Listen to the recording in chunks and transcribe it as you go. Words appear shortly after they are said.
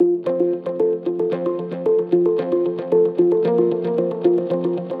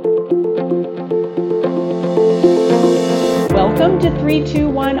to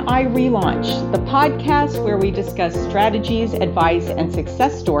 321 I Relaunch, the podcast where we discuss strategies, advice, and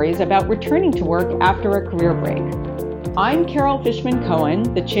success stories about returning to work after a career break. I'm Carol Fishman Cohen,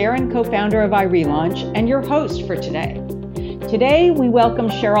 the chair and co-founder of I Relaunch, and your host for today. Today, we welcome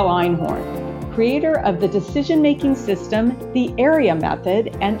Cheryl Einhorn, creator of the decision-making system, the AREA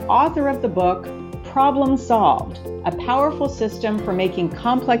method, and author of the book, Problem Solved, a powerful system for making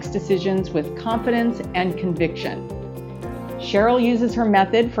complex decisions with confidence and conviction. Cheryl uses her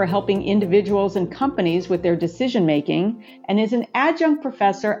method for helping individuals and companies with their decision-making and is an adjunct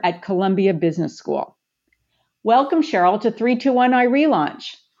professor at Columbia Business School. Welcome, Cheryl, to 321 I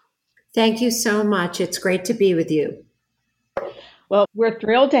Relaunch. Thank you so much. It's great to be with you. Well, we're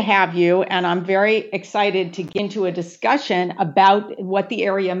thrilled to have you, and I'm very excited to get into a discussion about what the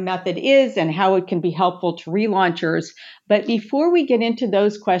AREA method is and how it can be helpful to relaunchers. But before we get into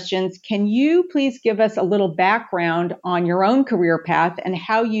those questions, can you please give us a little background on your own career path and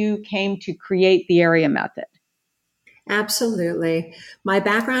how you came to create the AREA method? Absolutely. My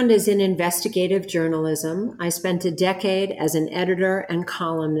background is in investigative journalism. I spent a decade as an editor and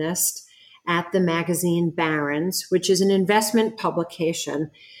columnist at the magazine Barron's, which is an investment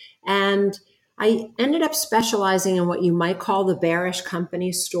publication. And I ended up specializing in what you might call the bearish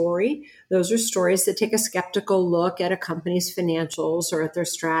company story. Those are stories that take a skeptical look at a company's financials or at their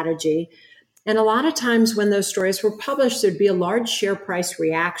strategy. And a lot of times when those stories were published, there'd be a large share price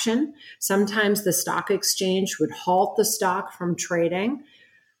reaction. Sometimes the stock exchange would halt the stock from trading.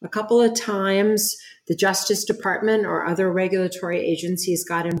 A couple of times, the Justice Department or other regulatory agencies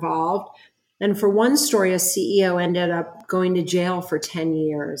got involved. And for one story, a CEO ended up going to jail for 10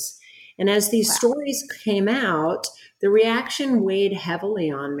 years. And as these stories came out, the reaction weighed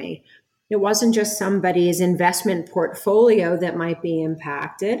heavily on me. It wasn't just somebody's investment portfolio that might be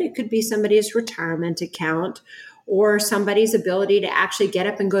impacted. It could be somebody's retirement account or somebody's ability to actually get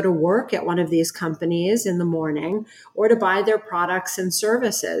up and go to work at one of these companies in the morning or to buy their products and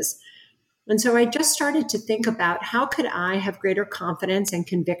services. And so I just started to think about how could I have greater confidence and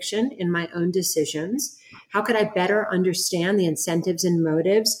conviction in my own decisions? How could I better understand the incentives and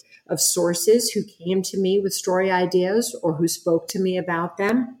motives of sources who came to me with story ideas or who spoke to me about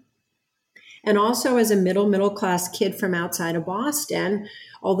them? And also as a middle class kid from outside of Boston,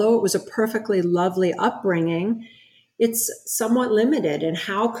 although it was a perfectly lovely upbringing, it's somewhat limited. And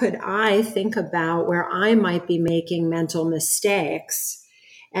how could I think about where I might be making mental mistakes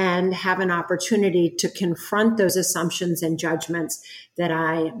and have an opportunity to confront those assumptions and judgments that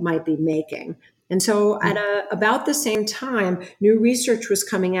I might be making? And so at about the same time, new research was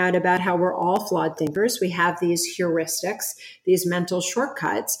coming out about how we're all flawed thinkers. We have these heuristics, these mental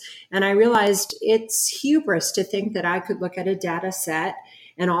shortcuts. And I realized it's hubris to think that I could look at a data set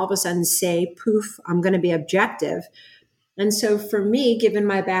and all of a sudden say, poof, I'm going to be objective. And so for me, given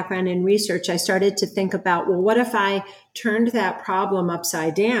my background in research, I started to think about, well, what if I turned that problem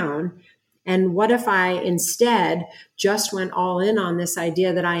upside down? And what if I instead just went all in on this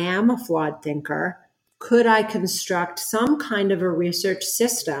idea that I am a flawed thinker? Could I construct some kind of a research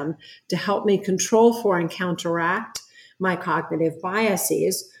system to help me control for and counteract my cognitive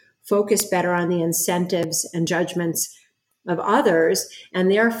biases, focus better on the incentives and judgments of others, and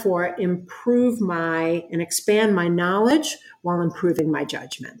therefore improve and expand my knowledge while improving my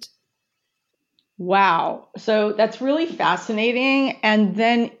judgment? Wow. So that's really fascinating. And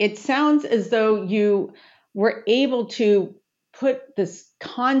then it sounds as though you were able to put this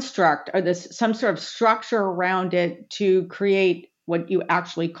construct or some sort of structure around it to create what you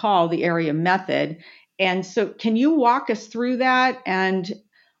actually call the AREA method. And so can you walk us through that? And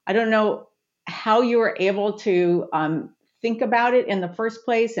I don't know how you were able to think about it in the first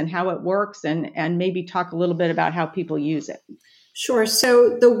place and how it works, and maybe talk a little bit about how people use it. Sure.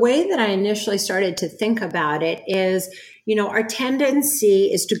 So the way that I initially started to think about it is, our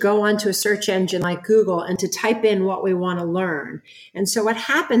tendency is to go onto a search engine like Google and to type in what we want to learn. And so what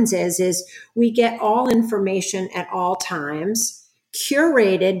happens is we get all information at all times,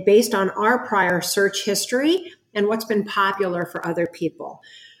 curated based on our prior search history and what's been popular for other people.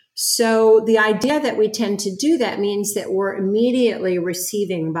 So the idea that we tend to do that means that we're immediately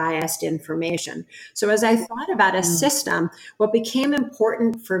receiving biased information. So as I thought about a system, what became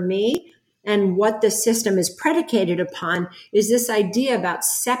important for me and what the system is predicated upon is this idea about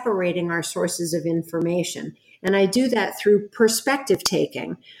separating our sources of information. And I do that through perspective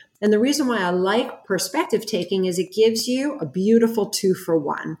taking. And the reason why I like perspective taking is it gives you a beautiful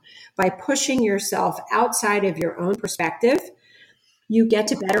 2-for-1. By pushing yourself outside of your own perspective, you get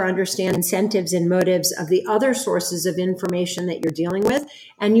to better understand incentives and motives of the other sources of information that you're dealing with.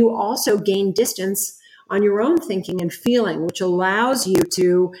 And you also gain distance on your own thinking and feeling, which allows you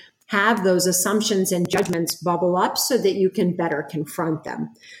to have those assumptions and judgments bubble up so that you can better confront them.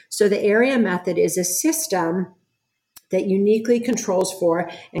 So the AREA method is a system that uniquely controls for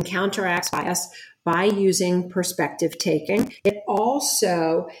and counteracts bias by using perspective taking. It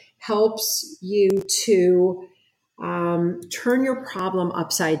also helps you to turn your problem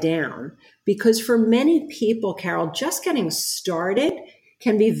upside down, because for many people, Carol, just getting started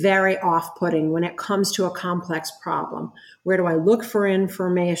can be very off-putting when it comes to a complex problem. Where do I look for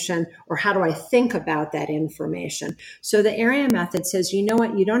information, or how do I think about that information? So the AREA method says, you know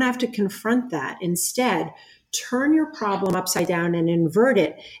what, you don't have to confront that. Instead, turn your problem upside down and invert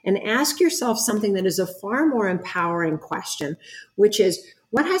it and ask yourself something that is a far more empowering question, which is,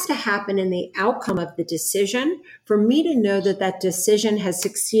 what has to happen in the outcome of the decision for me to know that that decision has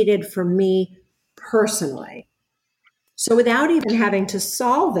succeeded for me personally? So without even having to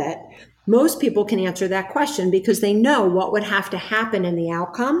solve it, most people can answer that question because they know what would have to happen in the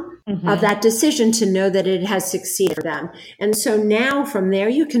outcome of that decision to know that it has succeeded for them. And so now from there,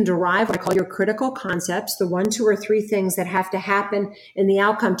 you can derive what I call your critical concepts, the 1, 2, or 3 things that have to happen in the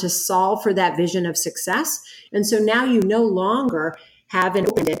outcome to solve for that vision of success. And so now you no longer have an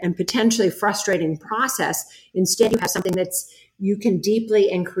open and potentially frustrating process. Instead, you have something that's you can deeply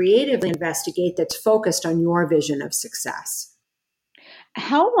and creatively investigate that's focused on your vision of success.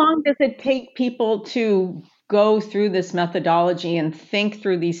 How long does it take people to go through this methodology and think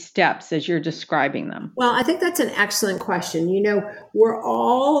through these steps as you're describing them? Well, I think that's an excellent question. You know, we're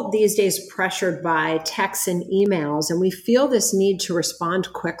all these days pressured by texts and emails, and we feel this need to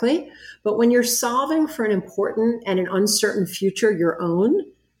respond quickly. But when you're solving for an important and an uncertain future, your own,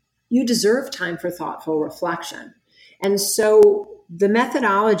 you deserve time for thoughtful reflection. And so the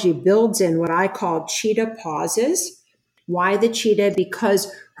methodology builds in what I call cheetah pauses. Why the cheetah?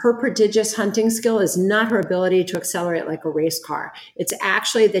 Because her prodigious hunting skill is not her ability to accelerate like a race car. It's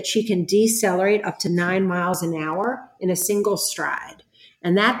actually that she can decelerate up to 9 miles an hour in a single stride.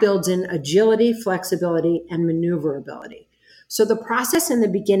 And that builds in agility, flexibility, and maneuverability. So the process in the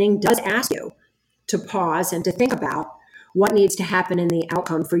beginning does ask you to pause and to think about what needs to happen in the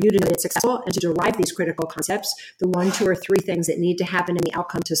outcome for you to know it's successful and to derive these critical concepts, the 1, 2, or 3 things that need to happen in the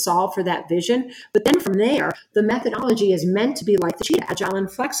outcome to solve for that vision. But then from there, the methodology is meant to be like the cheetah, agile and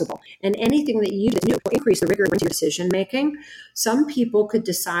flexible. And anything that you do will increase the rigor into your decision making. Some people could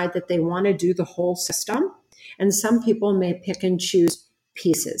decide that they want to do the whole system, and some people may pick and choose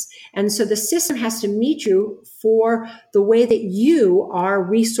pieces. And so the system has to meet you for the way that you are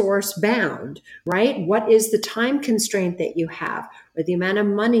resource bound, right? What is the time constraint that you have, or the amount of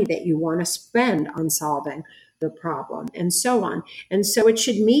money that you want to spend on solving the problem, and so on. And so it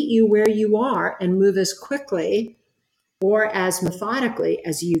should meet you where you are and move as quickly or as methodically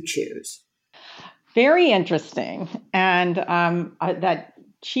as you choose. Very interesting. And that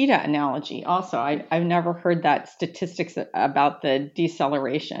cheetah analogy also, I've never heard that statistics about the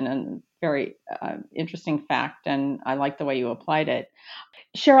deceleration, and very interesting fact, and I like the way you applied it.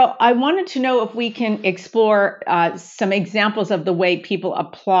 Cheryl, I wanted to know if we can explore some examples of the way people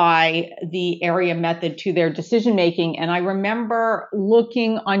apply the AREA method to their decision making. And I remember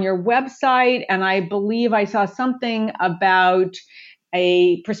looking on your website, and I believe I saw something about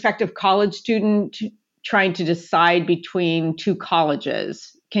a prospective college student trying to decide between 2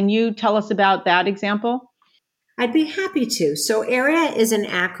 colleges. Can you tell us about that example? I'd be happy to. So AREA is an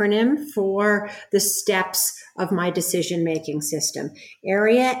acronym for the steps of my decision-making system.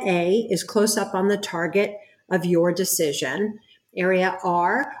 Area A is close up on the target of your decision. Area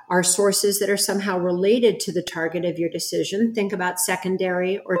R are sources that are somehow related to the target of your decision. Think about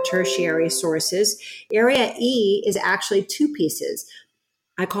secondary or tertiary sources. Area E is actually 2 pieces.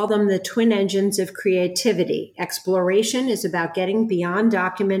 I call them the twin engines of creativity. Exploration is about getting beyond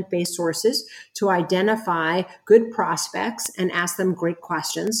document-based sources to identify good prospects and ask them great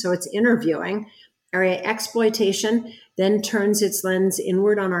questions. So it's interviewing. Area exploitation then turns its lens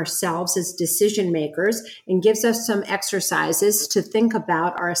inward on ourselves as decision makers and gives us some exercises to think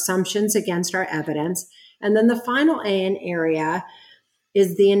about our assumptions against our evidence. And then the final A in AREA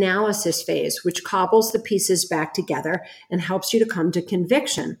is the analysis phase, which cobbles the pieces back together and helps you to come to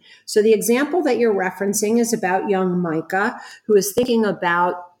conviction. So the example that you're referencing is about young Micah, who is thinking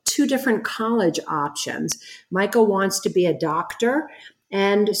about 2 different college options. Micah wants to be a doctor,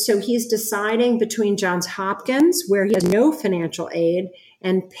 and so he's deciding between Johns Hopkins, where he has no financial aid,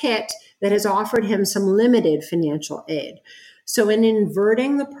 and Pitt, that has offered him some limited financial aid. So in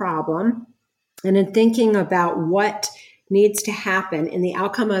inverting the problem and in thinking about what needs to happen in the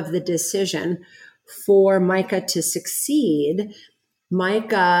outcome of the decision for Micah to succeed,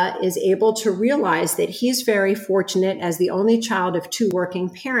 Micah is able to realize that he's very fortunate as the only child of two working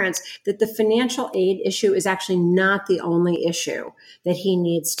parents, that the financial aid issue is actually not the only issue that he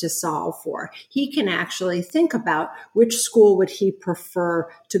needs to solve for. He can actually think about which school would he prefer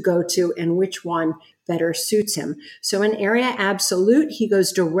to go to and which one better suits him. So in Area Absolute, he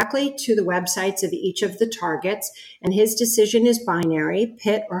goes directly to the websites of each of the targets, and his decision is binary,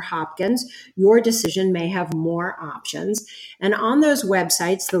 Pitt or Hopkins. Your decision may have more options. And on those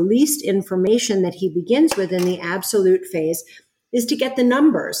websites, the least information that he begins with in the absolute phase is to get the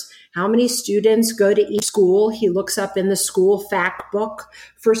numbers. How many students go to each school? He looks up in the school fact book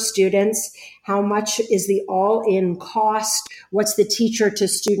for students. How much is the all-in cost? What's the teacher to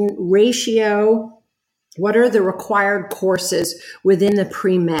student ratio? What are the required courses within the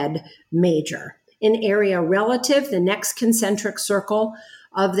pre-med major? In Area Relative, the next concentric circle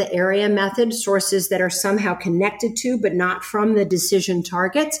of the area method, sources that are somehow connected to but not from the decision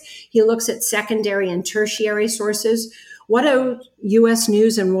targets. He looks at secondary and tertiary sources. What do U.S.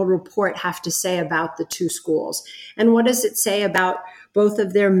 News and World Report have to say about the two schools? And what does it say about both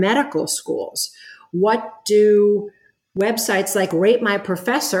of their medical schools? What do websites like Rate My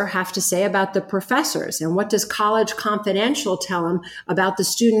Professor have to say about the professors? And what does College Confidential tell him about the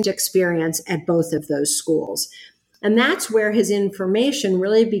student experience at both of those schools? And that's where his information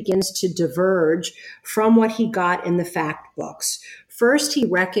really begins to diverge from what he got in the fact books. First, he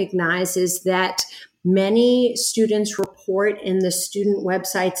recognizes that many students report in the student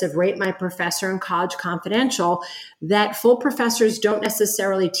websites of Rate My Professor and College Confidential that full professors don't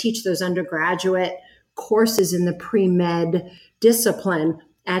necessarily teach those undergraduate courses in the pre-med discipline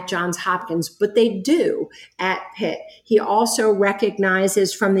at Johns Hopkins, but they do at Pitt. He also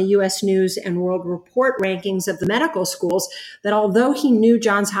recognizes from the U.S. News and World Report rankings of the medical schools that although he knew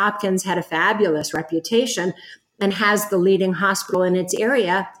Johns Hopkins had a fabulous reputation and has the leading hospital in its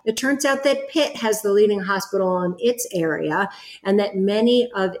area, it turns out that Pitt has the leading hospital in its area and that many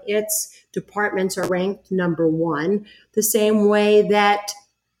of its departments are ranked number one, the same way that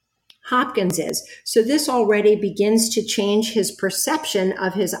Hopkins is. So this already begins to change his perception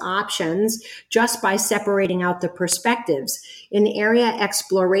of his options just by separating out the perspectives. In area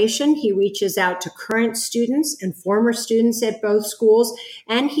exploration, he reaches out to current students and former students at both schools,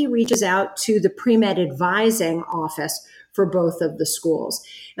 and he reaches out to the pre-med advising office for both of the schools.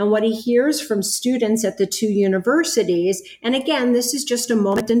 And what he hears from students at the two universities, and again, this is just a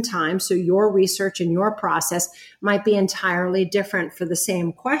moment in time, so your research and your process might be entirely different for the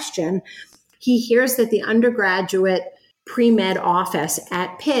same question. He hears that the undergraduate pre-med office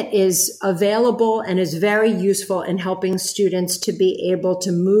at Pitt is available and is very useful in helping students to be able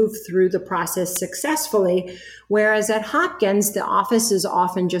to move through the process successfully, whereas at Hopkins, the office is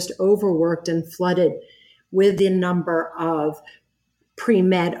often just overworked and flooded with the number of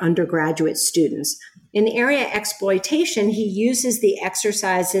pre-med undergraduate students. In area exploitation, he uses the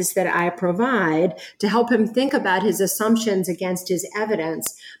exercises that I provide to help him think about his assumptions against his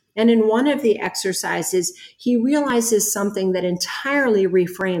evidence. And in one of the exercises, he realizes something that entirely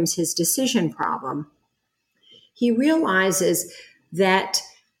reframes his decision problem. He realizes that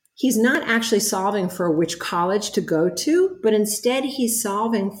he's not actually solving for which college to go to, but instead he's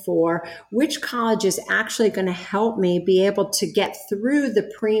solving for which college is actually going to help me be able to get through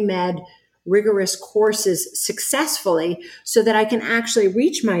the pre-med rigorous courses successfully so that I can actually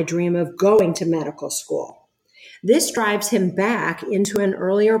reach my dream of going to medical school. This drives him back into an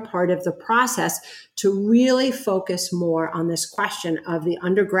earlier part of the process to really focus more on this question of the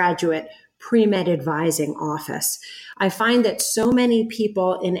undergraduate pre-med advising office. I find that so many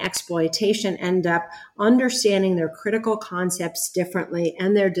people in exploitation end up understanding their critical concepts differently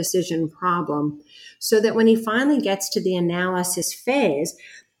and their decision problem, so that when he finally gets to the analysis phase,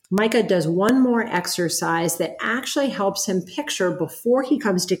 Micah does one more exercise that actually helps him picture before he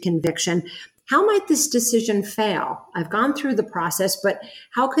comes to conviction, how might this decision fail? I've gone through the process, but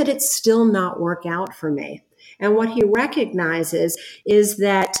how could it still not work out for me? And what he recognizes is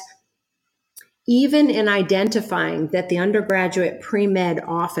that even in identifying that the undergraduate pre-med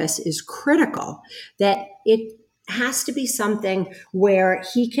office is critical, that it has to be something where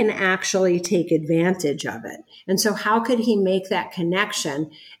he can actually take advantage of it. And so how could he make that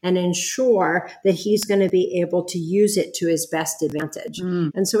connection and ensure that he's going to be able to use it to his best advantage?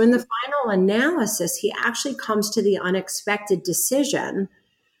 And so in the final analysis, he actually comes to the unexpected decision,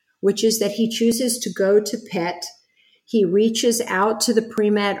 which is that he chooses to go to Pitt. He reaches out to the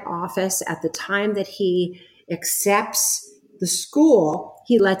pre-med office at the time that he accepts the school.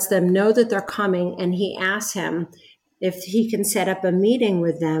 He lets them know that they're coming, and he asks him, if he can set up a meeting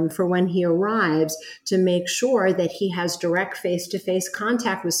with them for when he arrives to make sure that he has direct face-to-face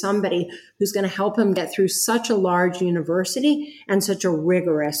contact with somebody who's going to help him get through such a large university and such a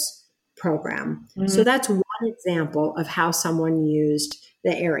rigorous program. Mm-hmm. So that's one example of how someone used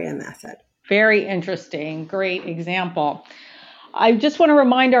the area method. Very interesting. Great example. I just want to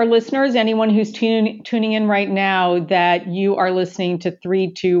remind our listeners, anyone who's tuning in right now, that you are listening to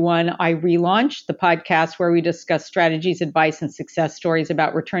 321 I Relaunch, the podcast where we discuss strategies, advice, and success stories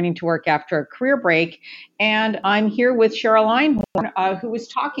about returning to work after a career break. And I'm here with Cheryl Einhorn, who was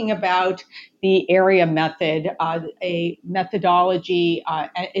talking about the AREA method. A methodology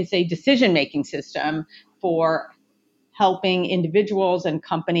is a decision-making system for helping individuals and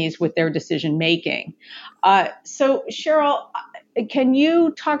companies with their decision making. So Cheryl, can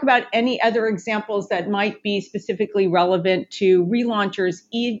you talk about any other examples that might be specifically relevant to relaunchers,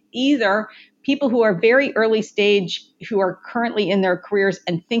 either people who are very early stage, who are currently in their careers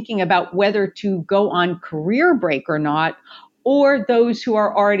and thinking about whether to go on career break or not, or those who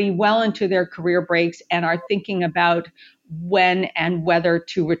are already well into their career breaks and are thinking about when and whether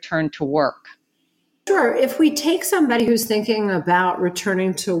to return to work? Sure. If we take somebody who's thinking about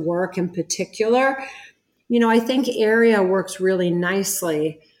returning to work in particular, I think AREA works really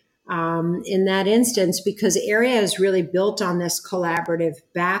nicely in that instance, because AREA is really built on this collaborative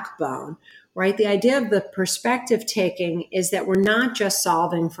backbone, right? The idea of the perspective taking is that we're not just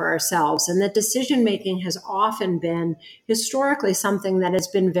solving for ourselves, and that decision making has often been historically something that has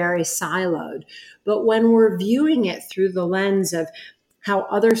been very siloed. But when we're viewing it through the lens of how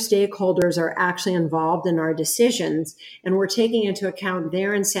other stakeholders are actually involved in our decisions, and we're taking into account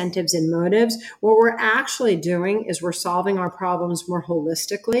their incentives and motives, what we're actually doing is we're solving our problems more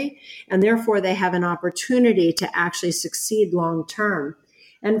holistically, and therefore they have an opportunity to actually succeed long term.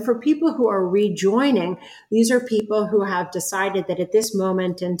 And for people who are rejoining, these are people who have decided that at this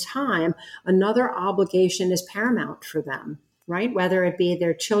moment in time, another obligation is paramount for them, right? Whether it be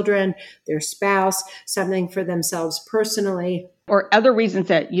their children, their spouse, something for themselves personally, or other reasons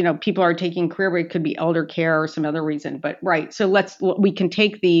that, people are taking career break, could be elder care or some other reason. But right. So we can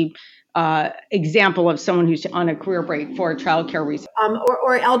take the example of someone who's on a career break for a childcare reason.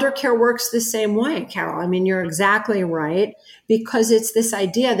 Or elder care works the same way, Carol. I mean, you're exactly right, because it's this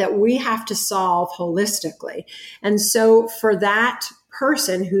idea that we have to solve holistically. And so for that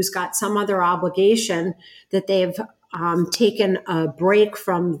person who's got some other obligation that they've taken a break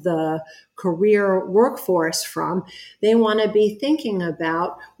from the career workforce from, they want to be thinking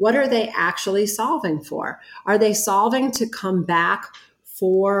about, what are they actually solving for? Are they solving to come back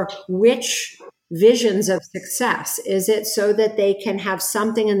for which visions of success? Is it so that they can have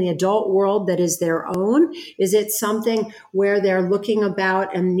something in the adult world that is their own? Is it something where they're looking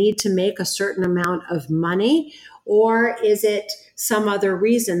about and need to make a certain amount of money? Or is it some other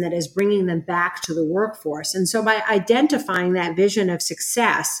reason that is bringing them back to the workforce? And so by identifying that vision of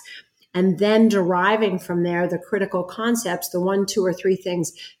success and then deriving from there the critical concepts, the 1, 2, or 3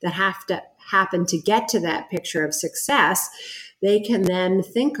 things that have to happen to get to that picture of success, they can then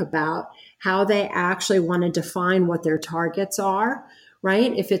think about how they actually want to define what their targets are,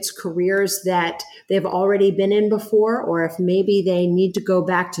 right? If it's careers that they've already been in before, or if maybe they need to go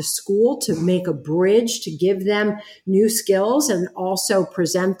back to school to make a bridge to give them new skills and also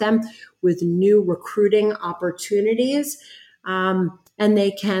present them with new recruiting opportunities. And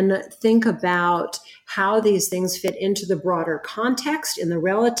they can think about how these things fit into the broader context in the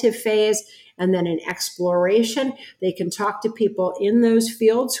relative phase. And then in exploration, they can talk to people in those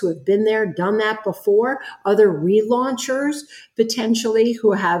fields who have been there, done that before, other relaunchers potentially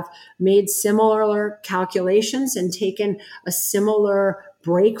who have made similar calculations and taken a similar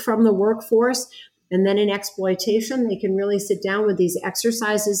break from the workforce. And then in exploitation, they can really sit down with these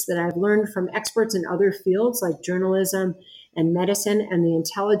exercises that I've learned from experts in other fields like journalism and medicine and the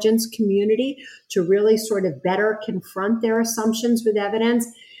intelligence community to really sort of better confront their assumptions with evidence.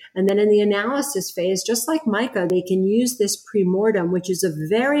 And then in the analysis phase, just like MICA, they can use this premortem, which is a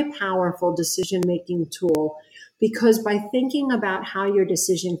very powerful decision-making tool, because by thinking about how your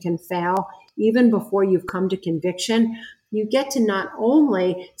decision can fail, even before you've come to conviction, you get to not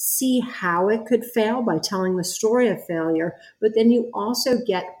only see how it could fail by telling the story of failure, but then you also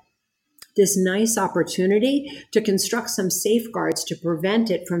get this nice opportunity to construct some safeguards to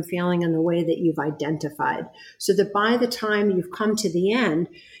prevent it from failing in the way that you've identified, so that by the time you've come to the end,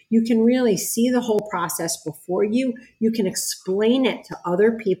 you can really see the whole process before you. You can explain it to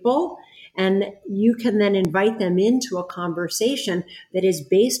other people, and you can then invite them into a conversation that is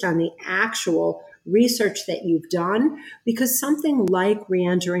based on the actual research that you've done, because something like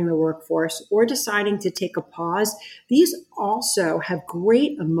re-entering the workforce or deciding to take a pause, these also have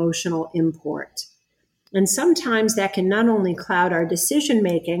great emotional import. And sometimes that can not only cloud our decision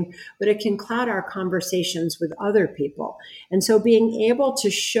making, but it can cloud our conversations with other people. And so being able to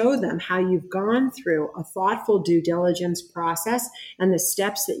show them how you've gone through a thoughtful due diligence process and the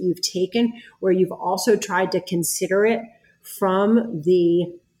steps that you've taken, where you've also tried to consider it from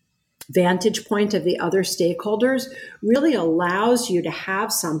the vantage point of the other stakeholders, really allows you to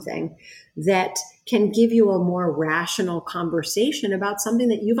have something that can give you a more rational conversation about something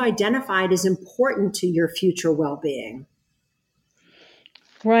that you've identified as important to your future well-being.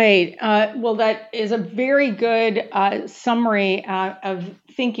 Right. Well, that is a very good summary of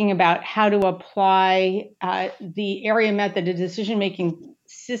thinking about how to apply the area method, the decision-making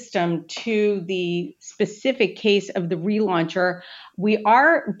system, to the specific case of the relauncher. We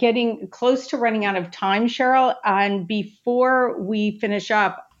are getting close to running out of time, Cheryl. And before we finish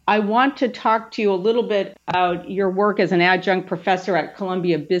up, I want to talk to you a little bit about your work as an adjunct professor at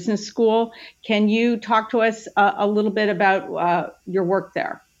Columbia Business School. Can you talk to us a little bit about your work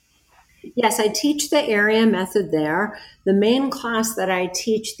there? Yes, I teach the area method there. The main class that I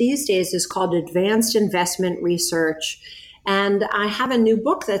teach these days is called Advanced Investment Research. And I have a new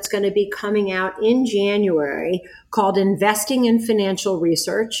book that's going to be coming out in January called Investing in Financial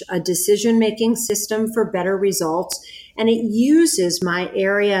Research, a decision-making system for better results. And it uses my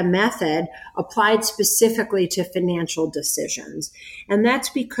area method applied specifically to financial decisions. And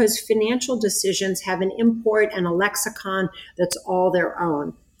that's because financial decisions have an import and a lexicon that's all their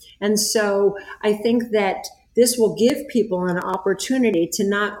own. And so I think that this will give people an opportunity to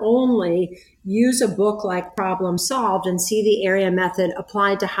not only use a book like Problem Solved and see the area method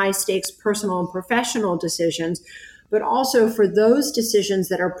applied to high stakes personal and professional decisions, but also for those decisions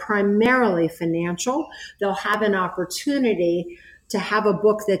that are primarily financial, they'll have an opportunity to have a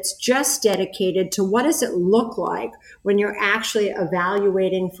book that's just dedicated to what does it look like when you're actually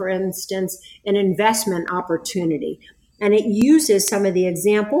evaluating, for instance, an investment opportunity. And it uses some of the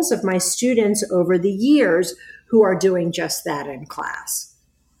examples of my students over the years who are doing just that in class.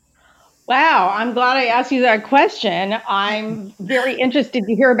 Wow, I'm glad I asked you that question. I'm very interested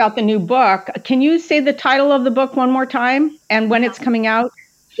to hear about the new book. Can you say the title of the book one more time and when it's coming out,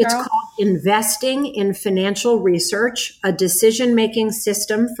 Cheryl? It's called Investing in Financial Research, a decision-making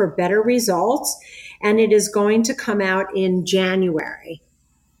system for better results, and it is going to come out in January.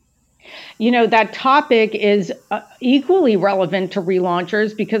 You know, that topic is equally relevant to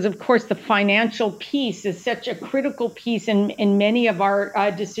relaunchers because, of course, the financial piece is such a critical piece in many of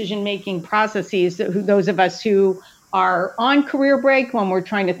our decision-making processes. Those of us who are on career break, when we're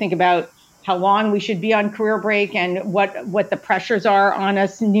trying to think about how long we should be on career break and what the pressures are on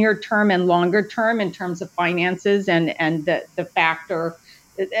us near term and longer term in terms of finances and the factor.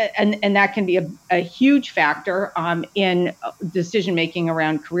 And that can be a huge factor in decision-making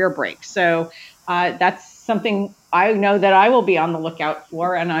around career breaks. So that's something I know that I will be on the lookout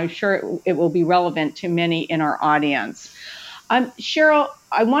for, and I'm sure it will be relevant to many in our audience. Cheryl,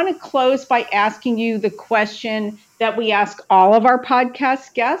 I want to close by asking you the question that we ask all of our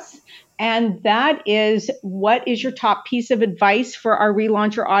podcast guests, and that is, what is your top piece of advice for our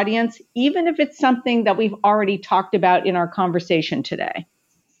relauncher audience, even if it's something that we've already talked about in our conversation today?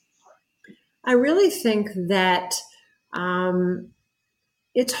 I really think that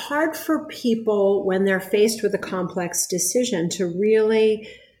it's hard for people when they're faced with a complex decision to really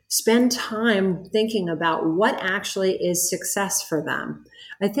spend time thinking about what actually is success for them.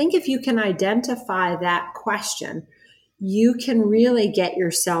 I think if you can identify that question, you can really get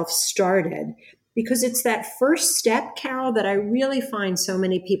yourself started, because it's that first step, Carol, that I really find so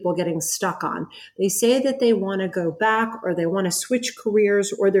many people getting stuck on. They say that they want to go back, or they want to switch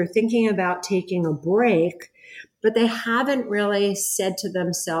careers, or they're thinking about taking a break, but they haven't really said to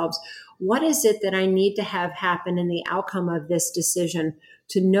themselves, what is it that I need to have happen in the outcome of this decision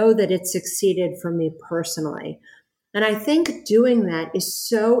to know that it succeeded for me personally? And I think doing that is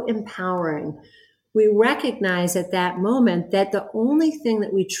so empowering. We recognize at that moment that the only thing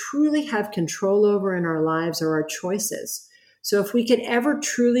that we truly have control over in our lives are our choices. So if we could ever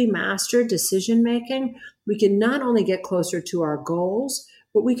truly master decision making, we can not only get closer to our goals,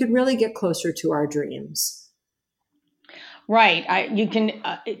 but we could really get closer to our dreams. Right. You can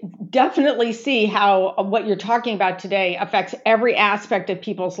definitely see how what you're talking about today affects every aspect of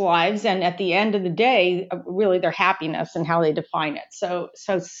people's lives. And at the end of the day, really their happiness and how they define it. So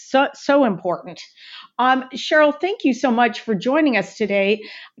important. Cheryl, thank you so much for joining us today.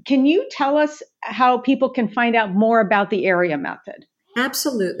 Can you tell us how people can find out more about the area method?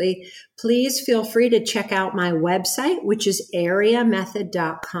 Absolutely. Please feel free to check out my website, which is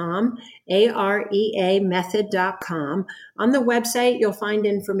areamethod.com, AREA method.com. On the website, you'll find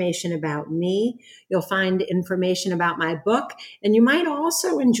information about me. You'll find information about my book. And you might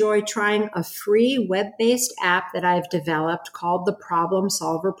also enjoy trying a free web-based app that I've developed called the Problem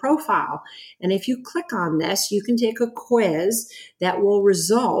Solver Profile. And if you click on this, you can take a quiz that will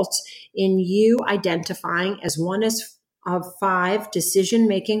result in you identifying as one of 5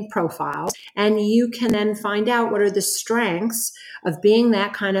 decision-making profiles. And you can then find out what are the strengths of being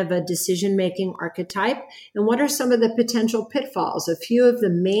that kind of a decision-making archetype and what are some of the potential pitfalls, a few of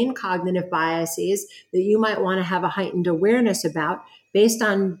the main cognitive biases that you might want to have a heightened awareness about based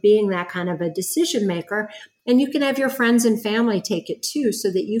on being that kind of a decision maker. And you can have your friends and family take it too, so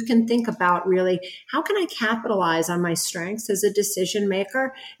that you can think about really, how can I capitalize on my strengths as a decision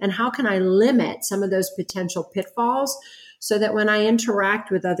maker? And how can I limit some of those potential pitfalls so that when I interact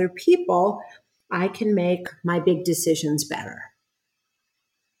with other people, I can make my big decisions better?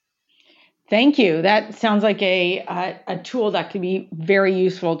 Thank you. That sounds like a tool that can be very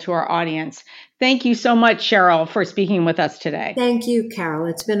useful to our audience. Thank you so much, Cheryl, for speaking with us today. Thank you, Carol.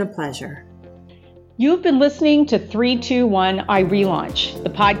 It's been a pleasure. You've been listening to 321 I Relaunch, the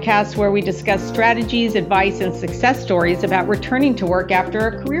podcast where we discuss strategies, advice, and success stories about returning to work after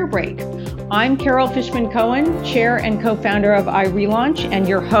a career break. I'm Carol Fishman Cohen, chair and co-founder of I Relaunch and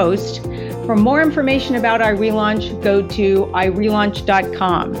your host. For more information about I Relaunch, go to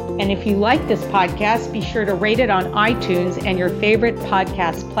irelaunch.com. And if you like this podcast, be sure to rate it on iTunes and your favorite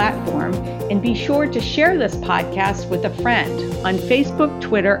podcast platform. And be sure to share this podcast with a friend on Facebook,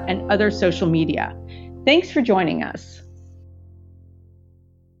 Twitter, and other social media. Thanks for joining us.